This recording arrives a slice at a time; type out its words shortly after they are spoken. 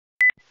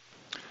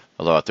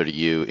Hello out there to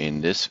you. In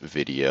this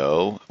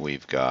video,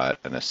 we've got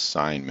an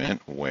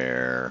assignment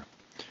where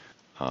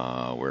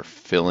we're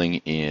filling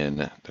in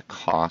the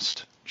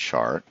cost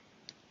chart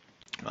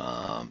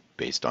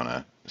based on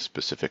a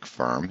specific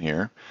firm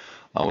here.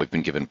 We've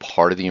been given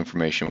part of the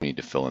information, we need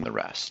to fill in the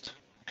rest.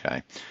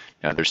 Okay.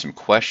 Now there's some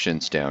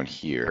questions down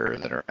here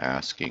that are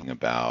asking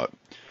about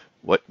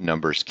what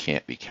numbers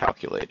can't be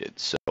calculated.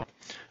 So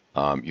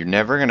you're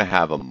never going to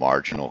have a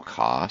marginal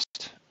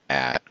cost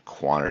at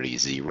quantity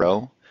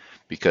 0,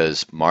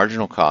 because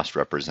marginal cost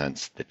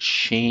represents the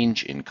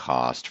change in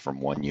cost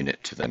from one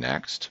unit to the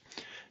next.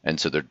 And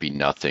so there'd be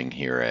nothing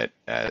here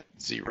at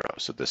 0.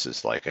 So this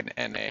is like an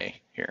NA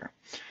here.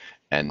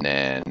 And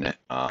then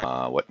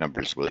what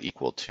numbers will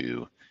equal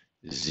to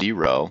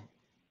 0?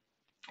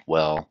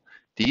 Well,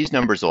 these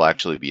numbers will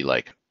actually be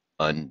like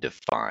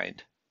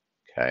undefined,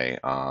 okay,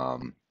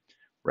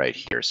 right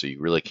here. So you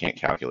really can't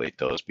calculate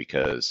those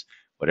because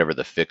whatever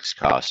the fixed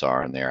costs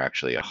are, and they're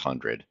actually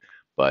 100,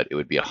 but it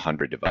would be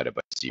 100 divided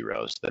by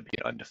 0, so that'd be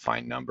an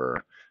undefined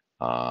number.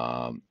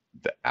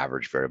 The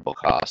average variable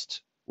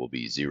cost will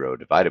be 0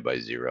 divided by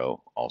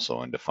 0, also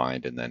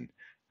undefined, and then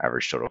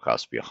average total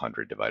cost will be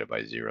 100 divided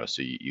by 0.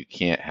 So you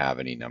can't have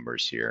any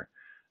numbers here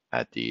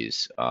at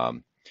these.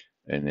 And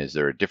is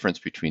there a difference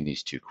between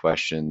these two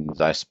questions?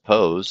 I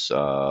suppose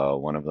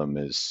one of them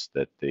is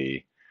that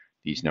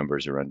these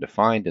numbers are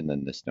undefined, and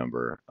then this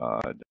number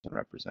doesn't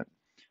represent,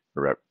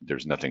 or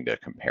there's nothing to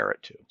compare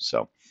it to.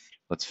 So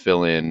let's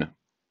fill in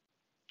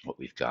what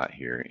we've got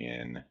here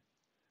in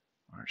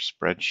our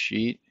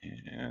spreadsheet,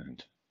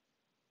 and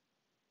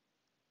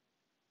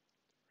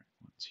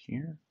what's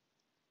here.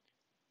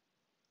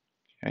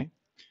 Okay,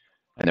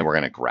 and then we're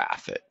going to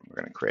graph it. We're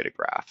going to create a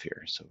graph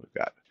here. So we've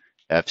got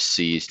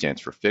FC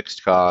stands for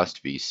fixed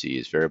cost, VC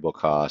is variable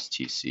cost,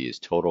 TC is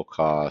total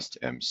cost,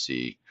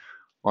 MC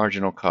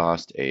marginal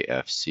cost,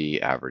 AFC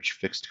average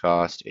fixed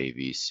cost,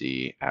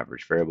 AVC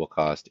average variable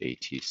cost,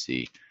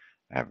 ATC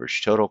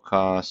average total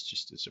cost.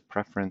 Just as a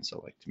preference, I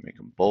like to make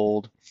them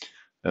bold.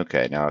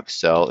 Okay, now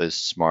Excel is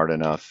smart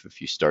enough.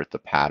 If you start the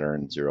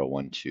pattern 0,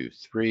 1, 2,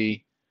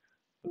 3,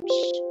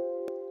 oops,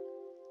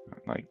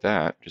 like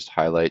that, just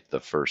highlight the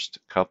first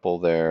couple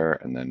there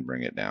and then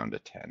bring it down to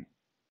 10.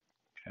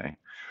 Okay,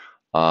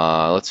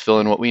 let's fill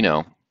in what we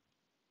know.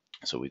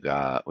 So we've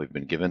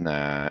been given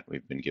that.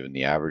 We've been given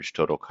the average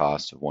total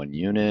cost of one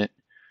unit.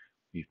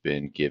 We've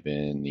been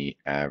given the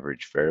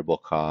average variable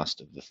cost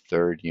of the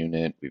third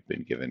unit. We've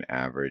been given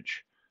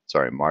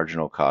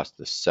marginal cost of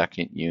the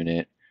second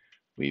unit.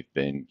 We've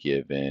been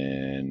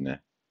given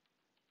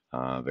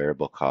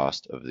variable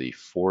cost of the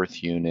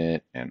fourth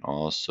unit, and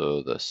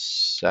also the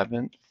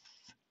seventh,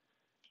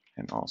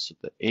 and also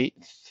the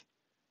eighth.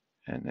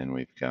 And then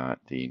we've got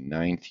the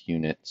ninth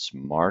unit's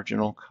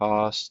marginal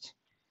cost,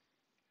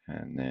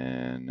 and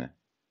then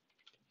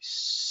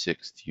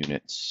sixth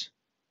unit's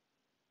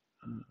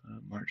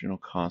marginal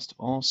cost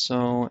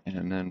also,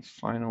 and then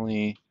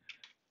finally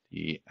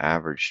the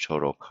average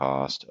total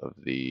cost of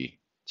the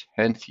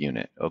 10th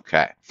unit.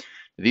 Okay,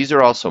 these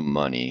are also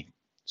money,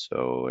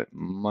 so it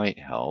might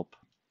help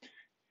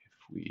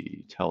if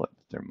we tell it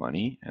that they're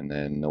money. And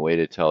then the way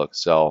to tell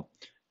Excel,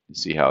 you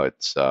see how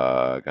it's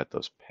got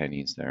those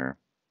pennies there.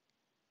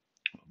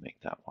 I'll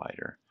make that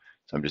wider.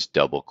 So I'm just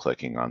double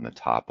clicking on the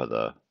top of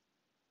the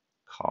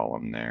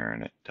column there,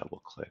 and it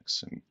double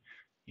clicks, and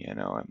you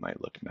know, it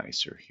might look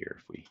nicer here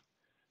if we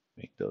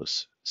make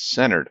those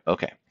centered.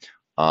 Okay,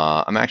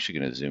 I'm actually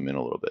going to zoom in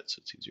a little bit so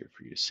it's easier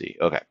for you to see.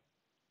 Okay,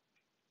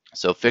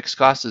 so fixed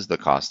cost is the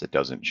cost that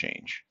doesn't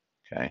change.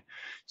 Okay,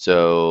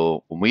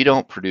 so when we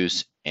don't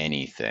produce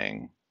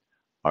anything,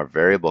 our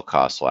variable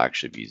cost will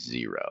actually be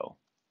 0.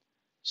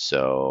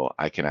 So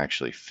I can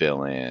actually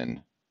fill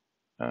in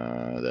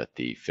that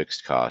the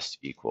fixed cost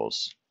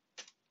equals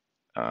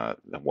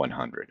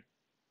 100.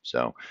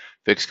 So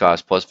fixed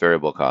cost plus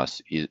variable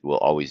cost will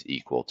always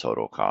equal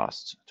total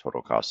cost.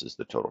 Total cost is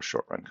the total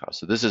short run cost.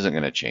 So this isn't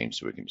going to change,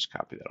 so we can just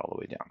copy that all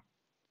the way down.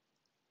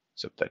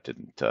 Except that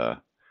didn't,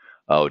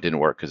 it didn't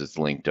work because it's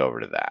linked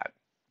over to that.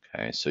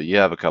 Okay, so you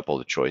have a couple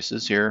of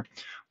choices here.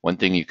 One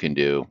thing you can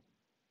do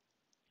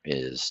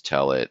is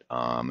tell it,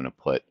 I'm going to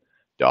put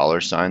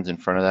 $signs in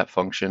front of that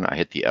function. I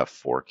hit the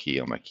F4 key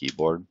on my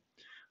keyboard,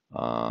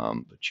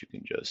 but you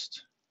can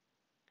just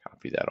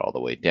copy that all the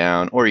way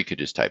down, or you could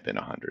just type in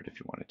 100 if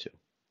you wanted to.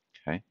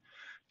 Okay.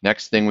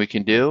 Next thing we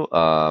can do,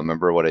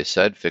 remember what I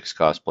said, fixed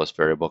cost plus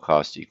variable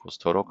cost equals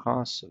total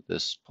cost. So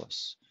this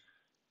plus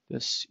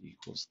this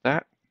equals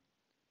that.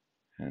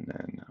 And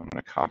then I'm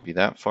going to copy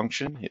that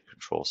function, hit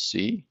Control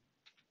C,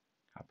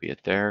 copy it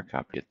there,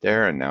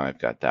 and now I've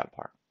got that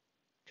part.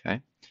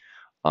 Okay.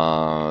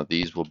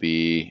 These will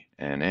be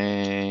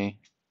NA,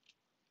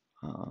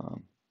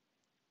 and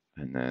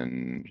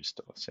then just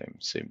the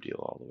same deal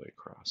all the way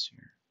across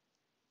here.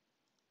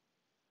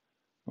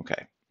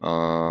 Okay.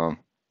 All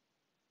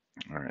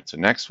right. So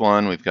next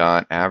one, we've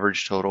got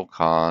average total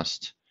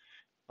cost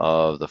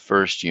of the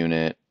first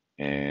unit,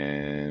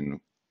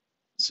 and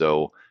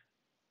so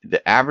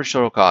the average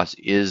total cost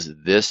is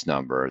this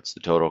number. It's the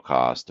total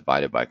cost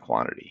divided by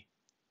quantity.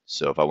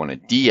 So if I want to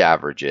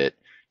de-average it,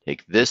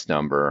 take this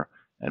number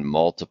and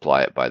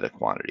multiply it by the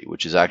quantity,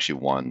 which is actually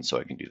 1, so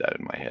I can do that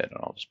in my head, and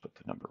I'll just put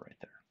the number right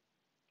there.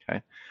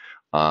 Okay.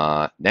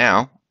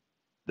 Now,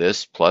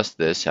 this plus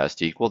this has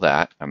to equal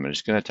that. I'm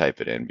just going to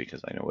type it in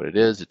because I know what it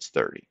is. It's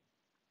 30.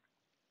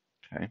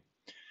 Okay.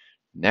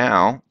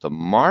 Now, the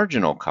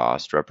marginal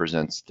cost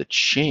represents the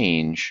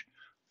change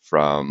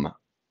from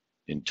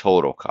in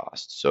total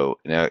cost. So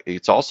now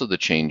it's also the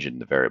change in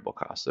the variable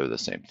cost. They're the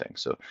same thing.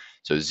 So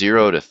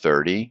 0 to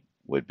 30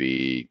 would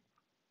be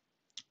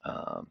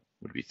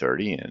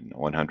 30, and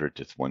 100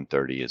 to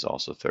 130 is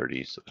also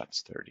 30, so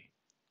that's 30.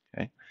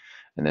 Okay,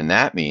 and then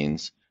that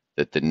means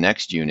that the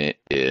next unit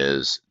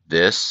is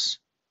this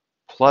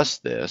plus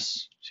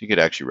this. So you could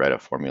actually write a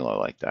formula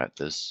like that.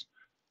 This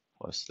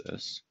plus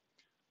this.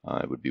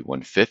 It would be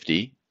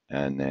 150,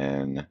 and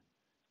then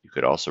you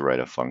could also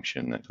write a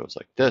function that goes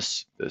like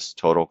this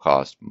total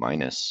cost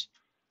minus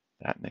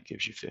that, and that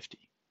gives you 50.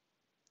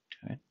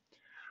 Okay.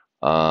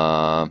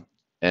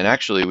 And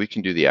actually, we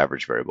can do the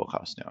average variable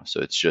cost now.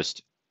 So it's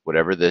just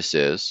whatever this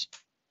is,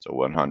 so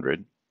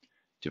 100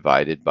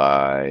 divided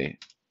by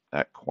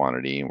that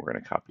quantity, and we're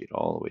going to copy it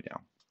all the way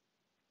down.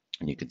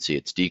 And you can see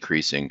it's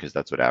decreasing because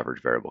that's what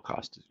average variable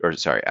cost is, or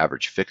sorry,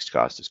 average fixed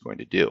cost is going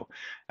to do.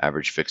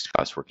 Average fixed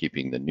cost, we're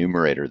keeping the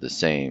numerator the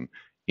same,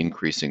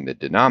 increasing the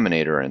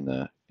denominator in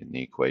the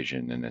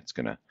equation, and it's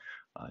going to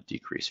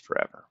decrease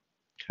forever.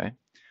 Okay.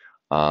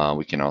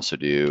 We can also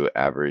do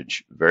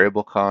average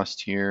variable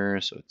cost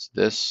here, so it's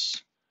this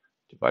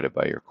divided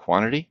by your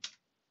quantity,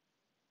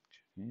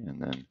 okay,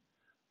 and then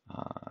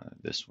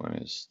this one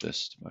is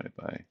this divided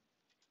by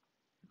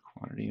your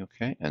quantity,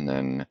 okay, and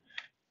then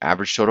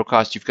average total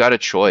cost. You've got a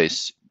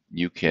choice.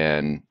 You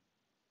can,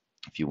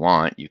 if you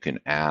want, you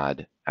can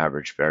add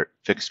average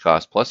fixed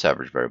cost plus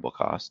average variable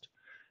cost.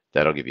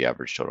 That'll give you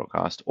average total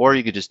cost, or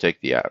you could just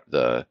take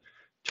the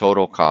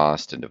total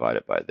cost and divide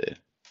it by the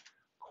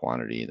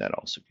quantity. That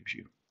also gives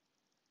you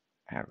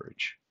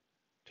average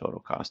total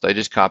cost. I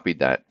just copied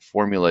that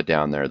formula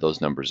down there.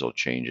 Those numbers will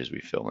change as we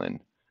fill in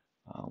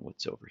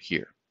what's over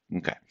here.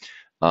 Okay.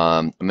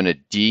 I'm going to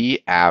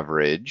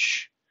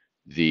de-average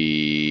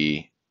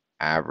the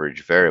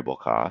average variable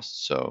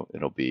cost. So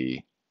it'll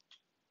be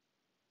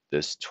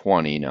this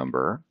 20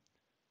 number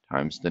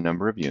times the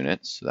number of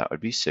units. So that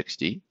would be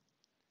 60.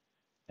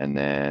 And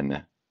then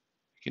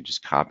you can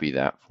just copy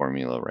that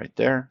formula right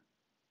there.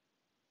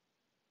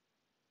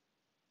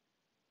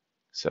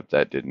 Except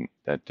that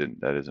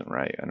isn't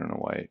right. I don't know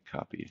why it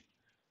copied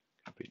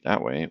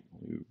that way.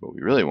 What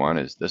we really want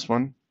is this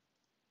one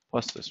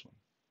plus this one.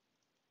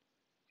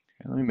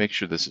 Okay, let me make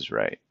sure this is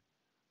right.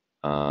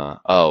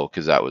 Oh,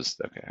 because that was,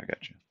 okay, I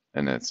got you.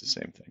 And then it's the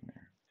same thing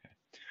there. Okay.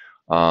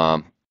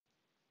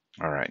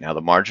 All right, now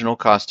the marginal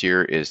cost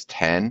here is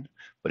 10,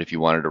 but if you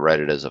wanted to write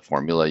it as a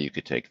formula, you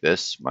could take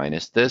this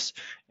minus this,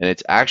 and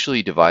it's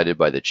actually divided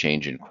by the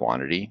change in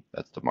quantity.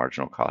 That's the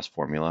marginal cost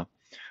formula.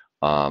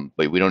 But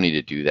we don't need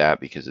to do that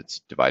because it's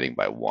dividing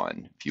by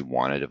 1. If you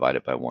want to divide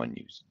it by 1,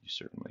 you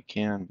certainly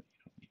can, but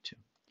you don't need to.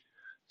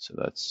 So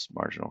that's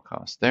marginal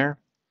cost there.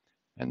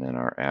 And then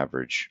our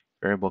average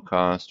variable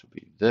cost will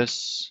be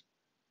this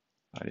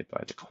divided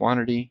by the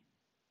quantity.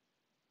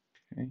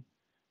 Okay.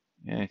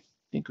 And I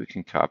think we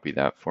can copy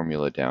that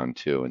formula down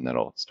too, and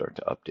that'll start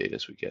to update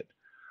as we get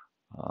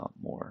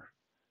more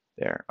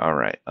there. All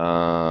right.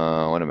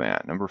 What am I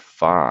at? Number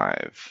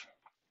 5.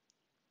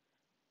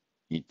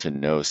 Need to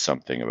know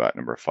something about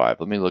number 5.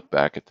 Let me look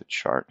back at the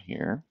chart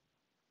here.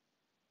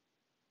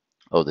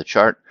 Oh, the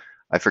chart,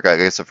 I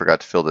guess I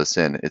forgot to fill this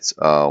in. It's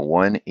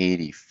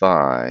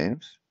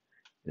 185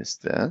 is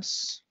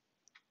this.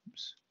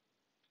 Oops.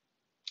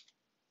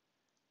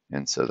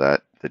 And so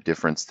that the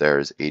difference there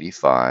is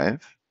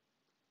 85.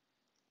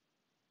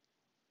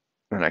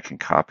 And I can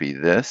copy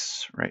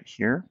this right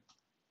here.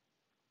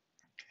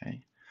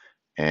 Okay.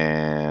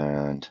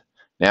 And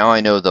now I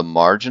know the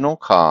marginal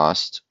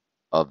cost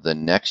of the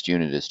next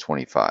unit is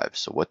 25.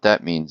 So what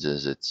that means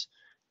is it's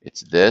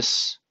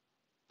this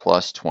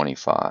plus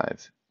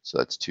 25. So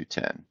that's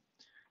 210.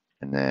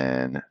 And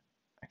then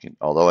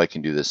although I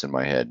can do this in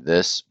my head,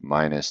 this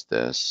minus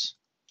this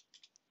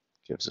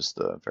gives us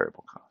the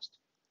variable cost.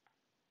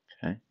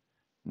 Okay.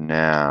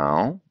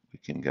 Now we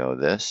can go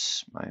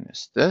this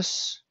minus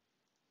this.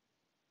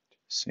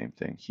 Same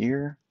thing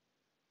here.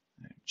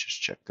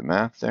 Just check the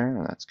math there,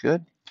 and that's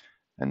good.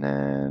 And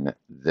then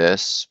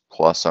this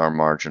plus our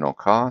marginal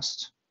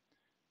cost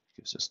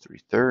gives us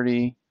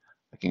 330.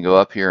 I can go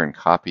up here and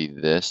copy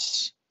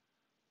this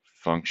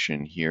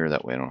function here.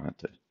 That way I don't have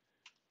to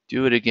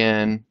do it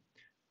again.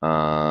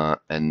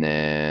 And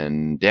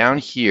then down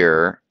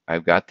here,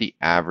 I've got the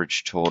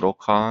average total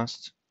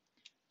cost.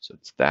 So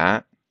it's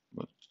that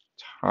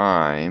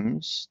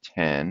times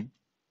 10.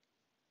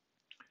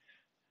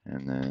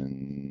 And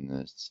then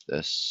it's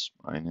this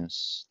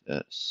minus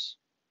this.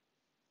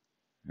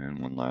 And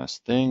one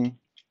last thing,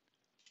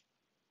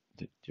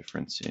 the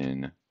difference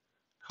in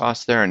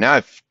cost there. And now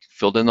I've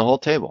filled in the whole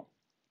table.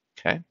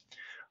 Okay.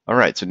 All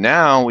right. So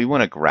now we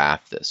want to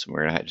graph this.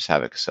 We're going to just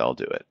have Excel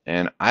do it.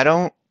 And I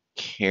don't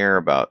care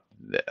about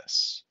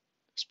this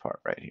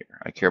part right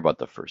here. I care about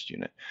the first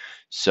unit.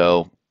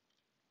 So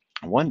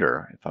I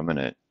wonder if I'm going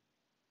to,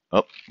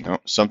 oh, no,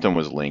 something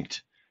was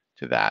linked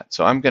to that.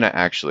 So I'm going to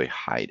actually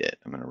hide it.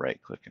 I'm going to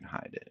right click and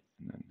hide it.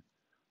 And then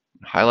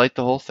highlight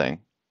the whole thing.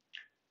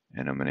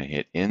 And I'm going to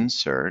hit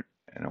insert.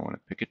 And I want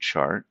to pick a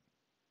chart.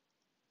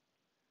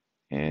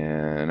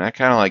 And I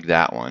kind of like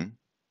that one.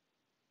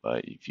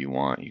 But if you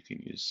want, you can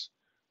use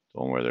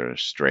the one where they're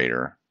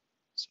straighter.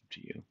 It's up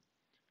to you.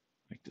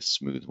 Like the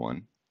smooth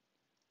one.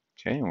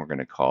 Okay, and we're going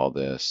to call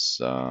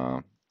this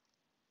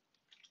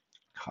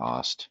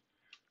cost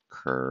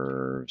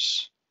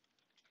curves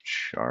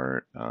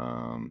chart,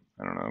 I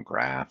don't know,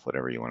 graph,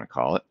 whatever you want to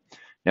call it.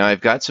 Now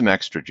I've got some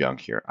extra junk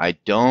here. I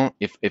don't,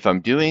 if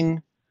I'm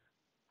doing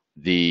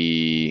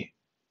the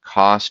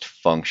cost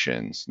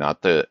functions,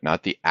 not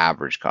the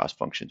average cost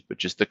functions, but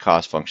just the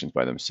cost functions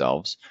by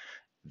themselves,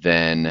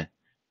 then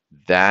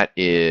that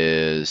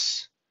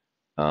is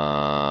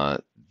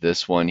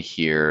this one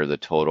here, the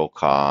total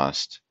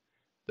cost,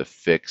 the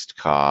fixed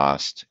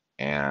cost,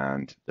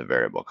 and the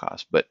variable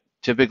cost. But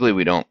typically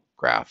we don't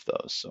graph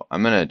those. So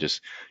I'm going to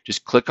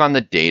just click on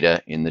the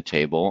data in the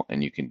table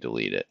and you can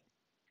delete it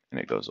and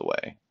it goes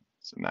away.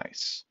 So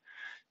nice.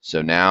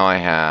 So now I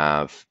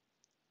have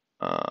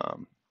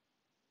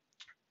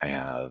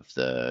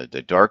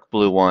the dark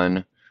blue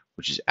one,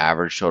 which is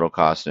average total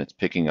cost, and it's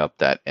picking up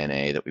that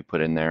NA that we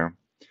put in there.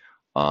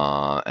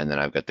 And then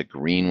I've got the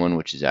green one,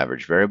 which is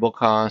average variable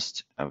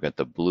cost. I've got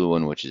the blue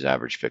one, which is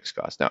average fixed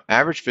cost. Now,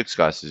 average fixed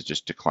cost is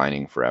just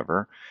declining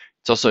forever.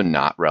 It's also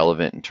not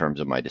relevant in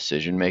terms of my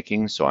decision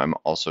making, so I'm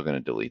also going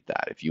to delete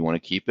that. If you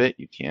want to keep it,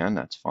 you can,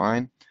 that's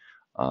fine.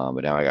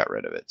 But now I got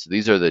rid of it. So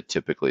these are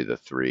typically the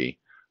three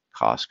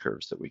cost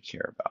curves that we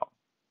care about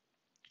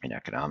in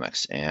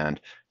economics.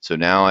 And so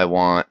now I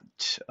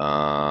want,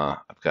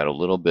 I've got a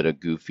little bit of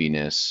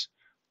goofiness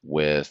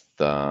with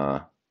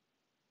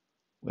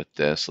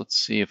this. Let's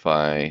see if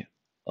I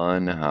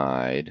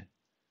unhide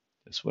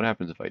this. What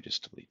happens if I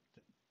just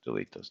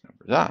delete those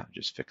numbers? Ah,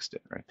 just fixed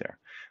it right there.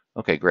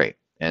 Okay, great.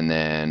 And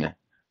then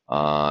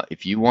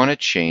if you want to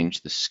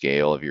change the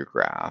scale of your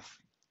graph,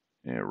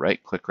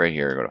 right click right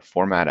here, go to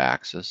Format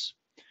Axis,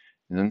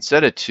 and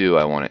instead of 2,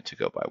 I want it to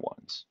go by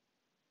 1s.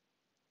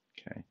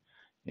 Okay,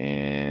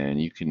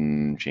 and you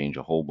can change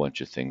a whole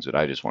bunch of things, but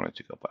I just want it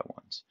to go by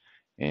 1s.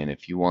 And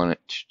if you want it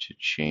to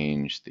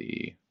change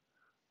the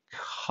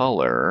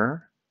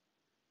color,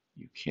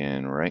 you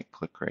can right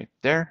click right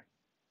there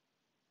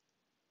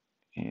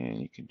and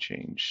you can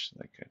change,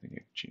 like I think I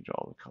can change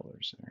all the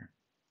colors there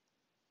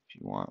if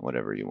you want,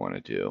 whatever you want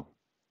to do.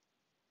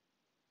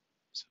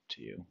 It's up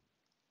to you.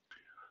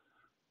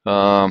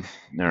 All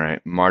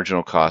right,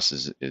 marginal cost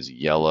is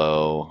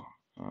yellow.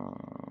 If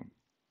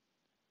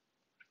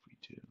we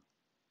do,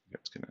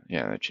 that's gonna,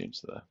 yeah, that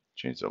change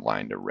the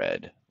line to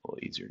red, a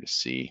little easier to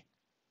see.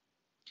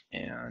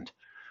 And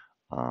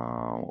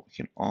what we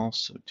can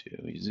also do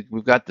is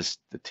we've got the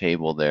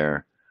table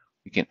there.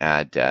 We can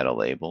add data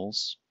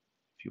labels.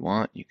 If you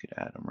want, you could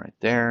add them right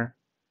there.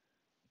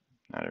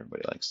 Not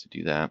everybody likes to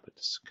do that, but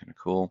this is kind of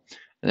cool.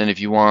 And then if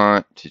you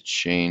want to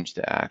change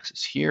the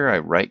axis here, I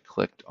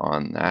right-clicked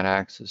on that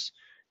axis.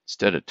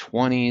 Instead of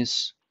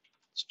 20s,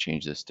 let's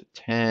change this to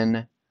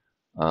 10.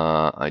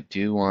 I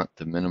do want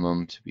the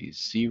minimum to be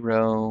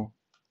 0.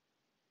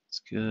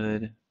 That's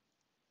good.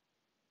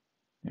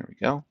 There we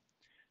go.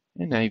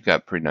 And now you've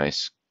got a pretty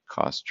nice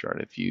cost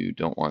chart. If you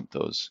don't want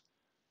those,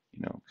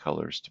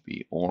 colors to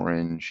be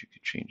orange, you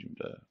could change them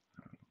to, I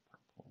don't know,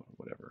 purple or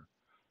whatever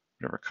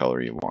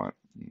color you want.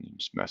 And you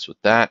just mess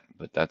with that.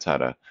 But that's how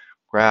to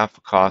graph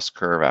a cost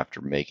curve after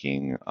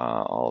making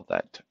all of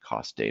that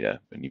cost data,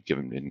 and you've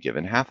been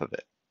given half of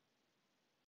it.